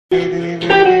Hello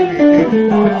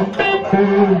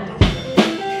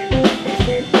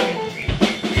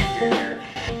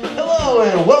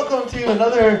and welcome to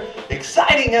another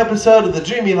exciting episode of the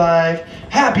Dreamy Life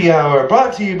Happy Hour,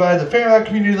 brought to you by the Fairmount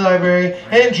Community Library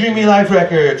and Dreamy Life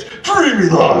Records. Dreamy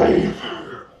Life!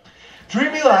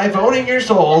 Dreamy Life, owning your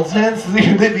soul since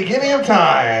the beginning of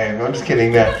time. I'm just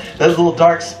kidding. That's a little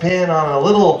dark spin on a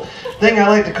little thing I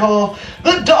like to call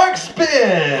the dark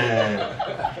spin.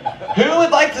 Who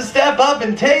would like to step up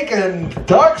and take a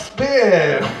dark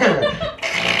spin?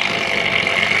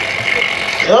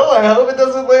 Oh, I hope it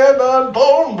doesn't land on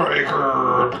Bone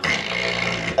Breaker.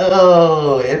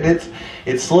 Oh, and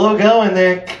it's slow going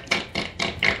there.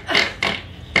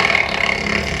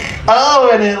 Oh,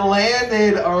 and it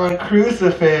landed on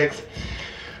Crucifix.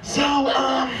 So,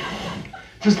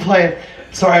 just playing.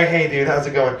 Sorry, hey dude, how's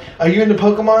it going? Are you into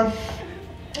Pokemon?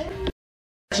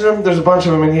 There's a bunch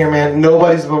of them in here, man.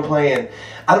 Nobody's been playing.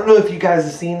 I don't know if you guys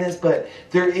have seen this, but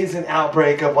there is an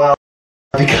outbreak of wild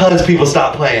because people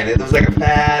stopped playing. It was like a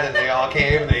fad, and they all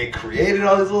came, and they created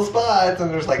all these little spots, and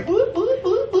there's like, bloop, bloop,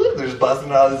 bloop, bloop. They're just busting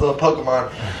out these little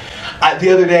Pokemon. The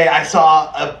other day, I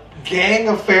saw a gang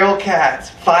of feral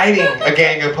cats fighting a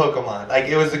gang of Pokemon. Like,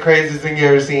 it was the craziest thing you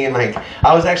ever seen. Like,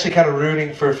 I was actually kind of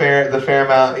rooting for the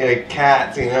Fairmount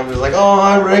cats. You know, I'm just like, oh,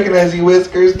 I recognize you,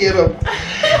 Whiskers, get them.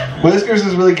 Whiskers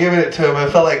is really giving it to him.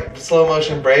 It felt like slow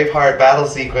motion Braveheart battle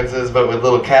sequences, but with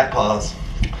little cat paws.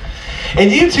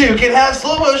 And you too can have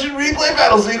slow motion replay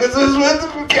battle sequences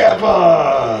with cat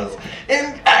paws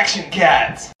and action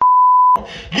cats.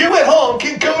 You at home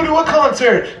can go to a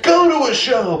concert, go to a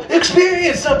show,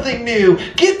 experience something new,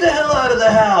 get the hell out of the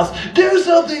house, do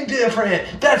something different.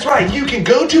 That's right, you can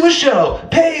go to a show,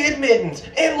 pay admittance,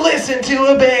 and listen to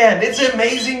a band. It's an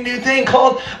amazing new thing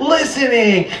called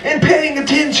listening and paying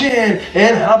attention.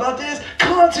 And how about this?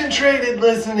 Concentrated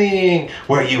listening,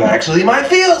 where you actually might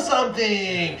feel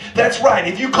something. That's right,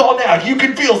 if you call now, you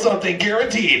can feel something,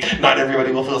 guaranteed. Not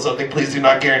everybody will feel something, please do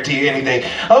not guarantee anything.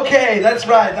 Okay, that's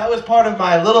right, that was part of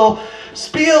my little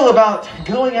spiel about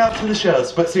going out to the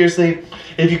shows. But seriously,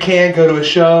 if you can, go to a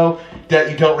show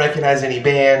that you don't recognize any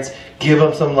bands, give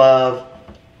them some love.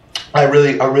 I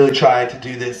really try to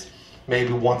do this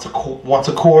maybe once a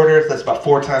quarter. That's about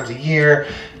 4 times a year.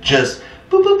 Just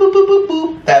boop, boop, boop, boop, boop,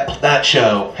 boop. That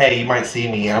show. Hey, you might see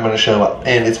me. I'm going to show up.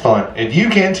 And it's fun. And you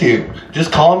can too.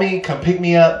 Just call me, come pick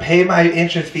me up, pay my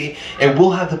entrance fee, and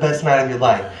we'll have the best night of your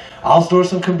life. I'll store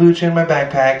some kombucha in my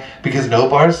backpack because no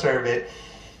bars serve it.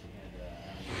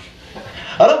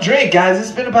 I don't drink, guys.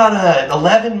 It's been about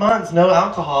 11 months, no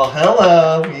alcohol.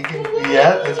 Hello.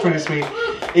 Yeah, that's pretty sweet.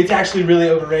 It's actually really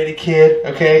overrated, kid,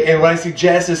 okay? And what I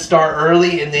suggest is start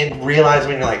early and then realize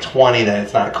when you're like 20 that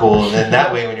it's not cool. And then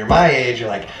that way when you're my age, you're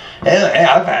like, hey,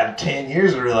 I've had 10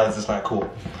 years to realize it's not cool.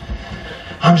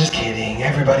 I'm just kidding.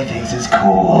 Everybody thinks it's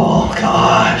cool.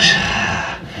 Gosh.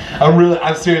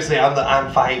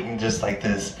 I'm fighting just like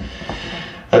this.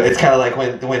 It's kind of like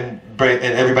when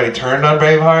everybody turned on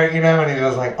Braveheart, you know, and he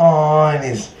was like, oh, and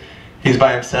he's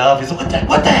by himself. He's like,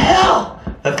 what the hell?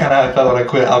 That's kind of how I felt when I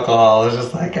quit alcohol. It's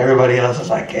just like everybody else is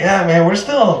like, yeah, man, we're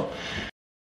still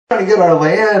trying to get our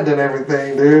land and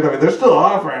everything, dude. I mean, they're still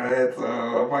offering it, so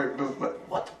I'm like,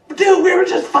 what? Dude, we were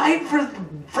just fighting for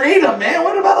freedom, man.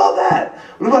 What about all that?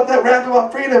 What about that rap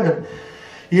about freedom and,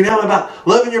 you know, about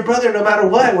loving your brother no matter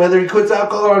what, whether he quits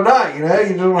alcohol or not, you know?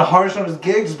 You don't want to harsh on his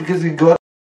gig just because he can go out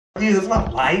with you. That's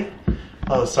not life.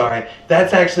 Oh, sorry.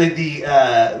 That's actually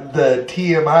the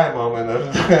TMI moment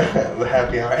of the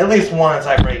happy hour. At least once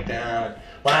I break down.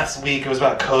 Last week it was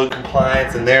about code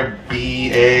compliance and their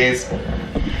BAs.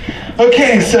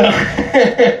 Okay, so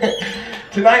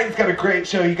tonight's got a great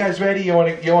show. You guys ready? You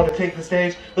want to take the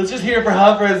stage? Let's just hear it for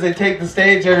Huffer as they take the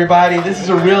stage, everybody. This is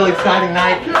a real exciting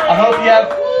night. I hope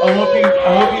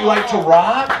you like to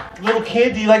rock. Little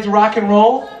kid, do you like to rock and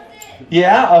roll?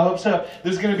 Yeah, I hope so.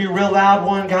 This is going to be a real loud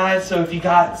one, guys, so if you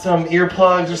got some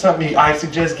earplugs or something, I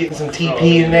suggest getting some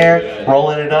TP in there,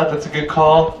 rolling it up. That's a good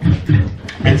call.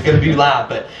 It's going to be loud,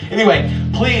 but anyway,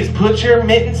 please put your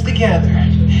mittens together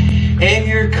and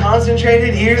your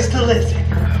concentrated ears to listen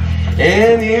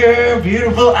and your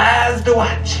beautiful eyes to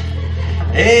watch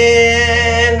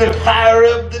and fire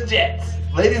up the jets.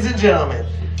 Ladies and gentlemen,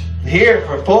 here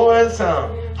for fourth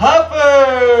song,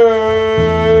 Huffer!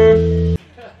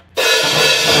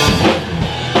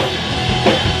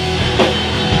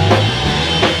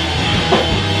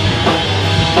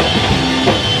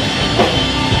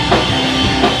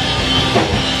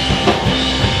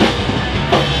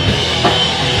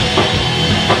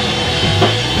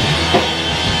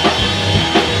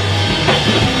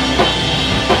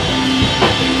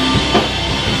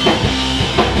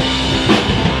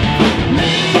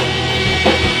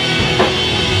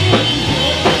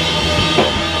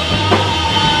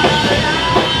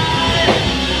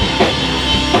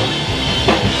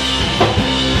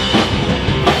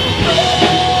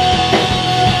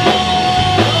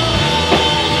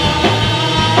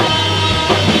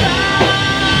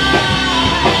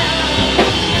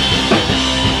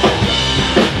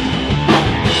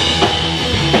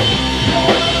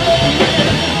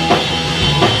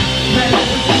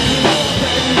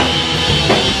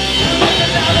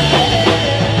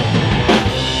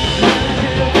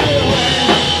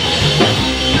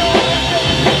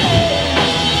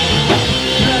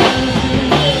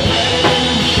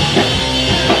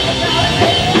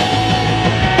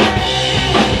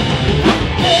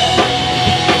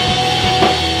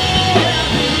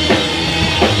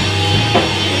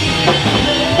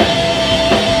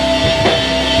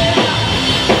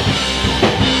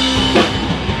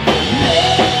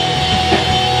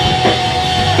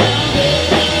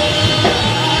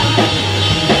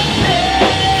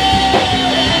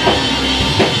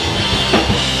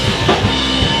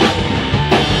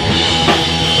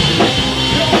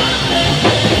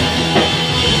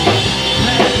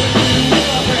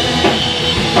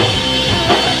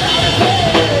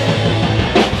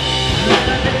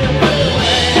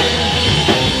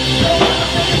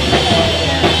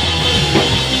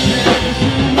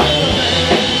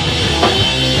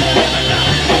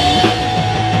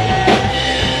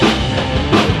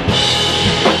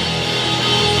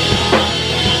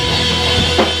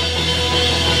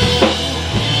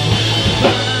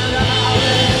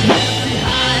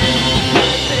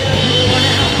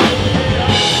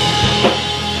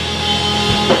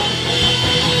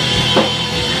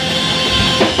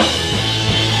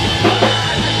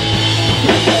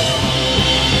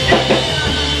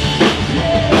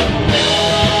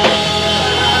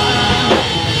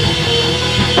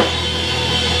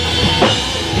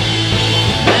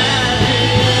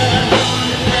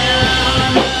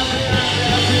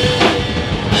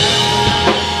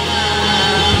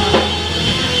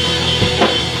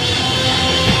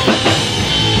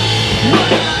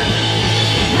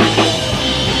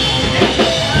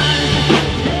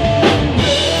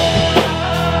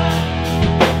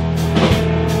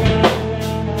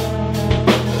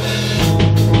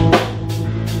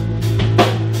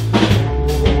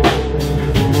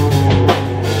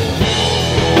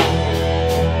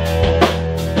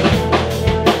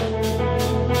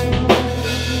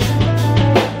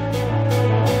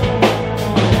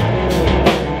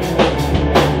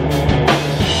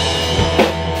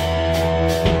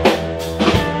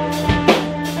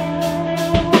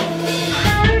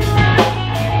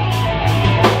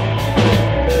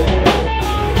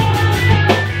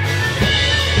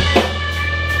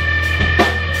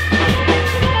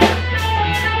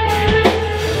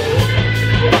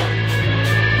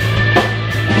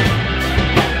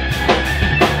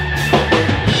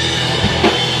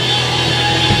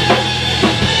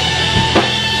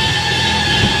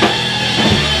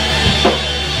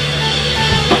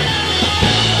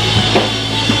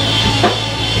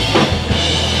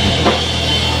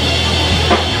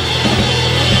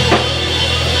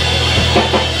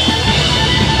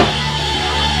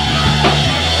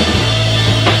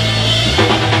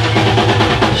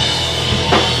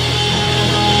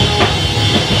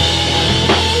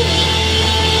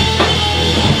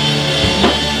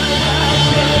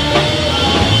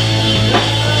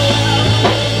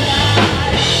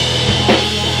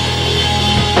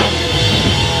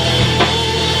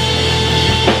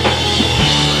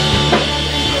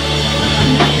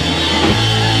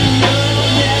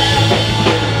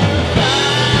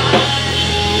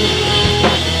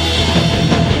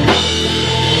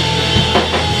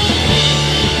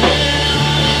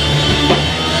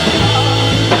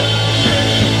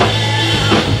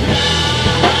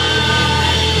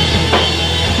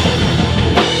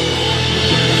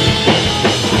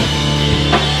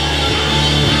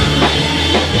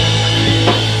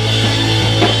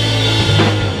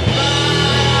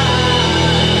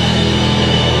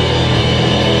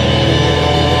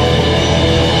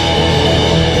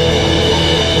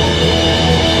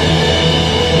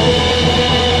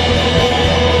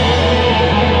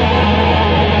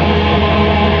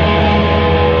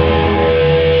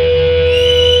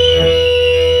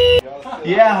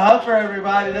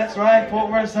 everybody. That's right.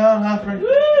 Fort Worth Sound Huffer.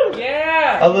 Woo!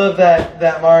 Yeah! I love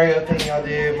that Mario thing y'all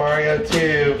do. Mario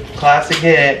 2, classic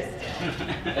hit.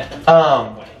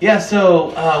 Yeah,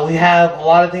 so we have a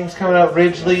lot of things coming up.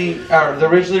 The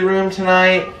Ridgely Room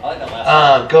tonight.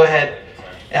 Go ahead.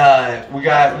 We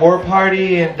got War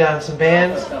Party and some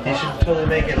bands. You should totally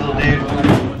make it, little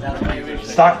dude.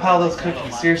 Stockpile those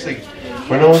cookies, seriously.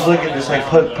 When no one's looking, just like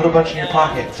put a bunch in your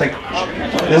pocket. It's like,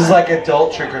 this is like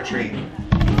adult trick or treat.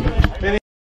 It's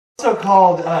also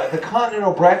called the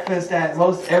Continental Breakfast at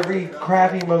most every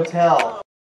crappy motel.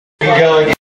 You can go and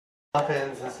get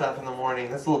muffins and stuff in the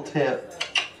morning. That's a little tip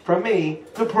from me,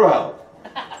 the pro.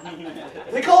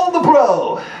 They call him the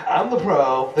pro. I'm the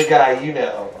pro, the guy you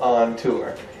know on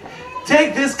tour.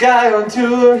 Take this guy on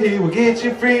tour, he will get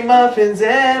you free muffins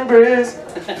and brews.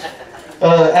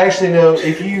 Actually, no,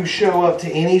 if you show up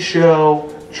to any show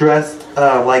dressed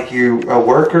like you're a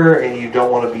worker and you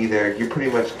don't want to be there, you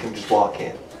pretty much can just walk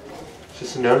in. It's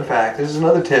just a known fact. This is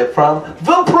another tip from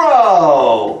the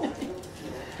pro.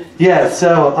 Yeah,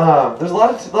 so there's a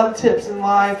lot of tips in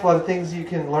life, a lot of things you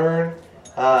can learn.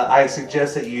 I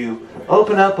suggest that you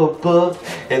open up a book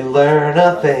and learn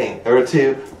a thing or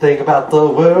two. Think about the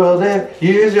world and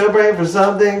use your brain for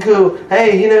something cool.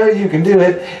 Hey, you know you can do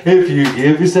it if you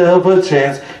give yourself a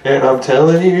chance. And I'm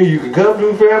telling you, you can come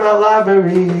to Fairmount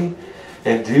Library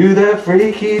and do that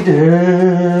freaky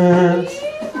dance.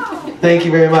 Thank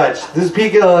you very much. This is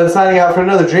Pete Gill signing out for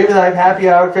another Dreamy Life Happy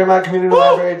Hour, Fairmount Community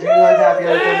Library, Dreamy Life Happy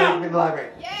Hour, Fairmount Community Library.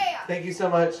 Thank you so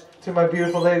much to my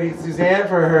beautiful lady Suzanne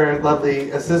for her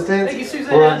lovely assistance. Thank you,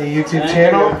 Suzanne. We're on the YouTube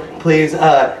channel. Please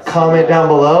comment down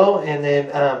below, and then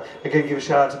I gotta give a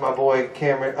shout out to my boy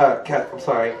Cameron.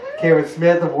 Cameron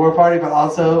Smith of War Party, but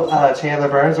also Chandler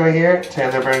Burns right here.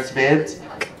 Chandler Burns Vids.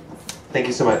 Thank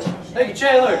you so much. Thank you,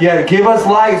 Chandler. Yeah, give us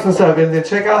likes and stuff, and then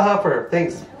check out Huffer.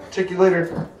 Thanks. Check you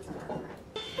later.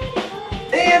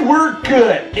 And we're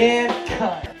good. And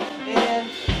cut.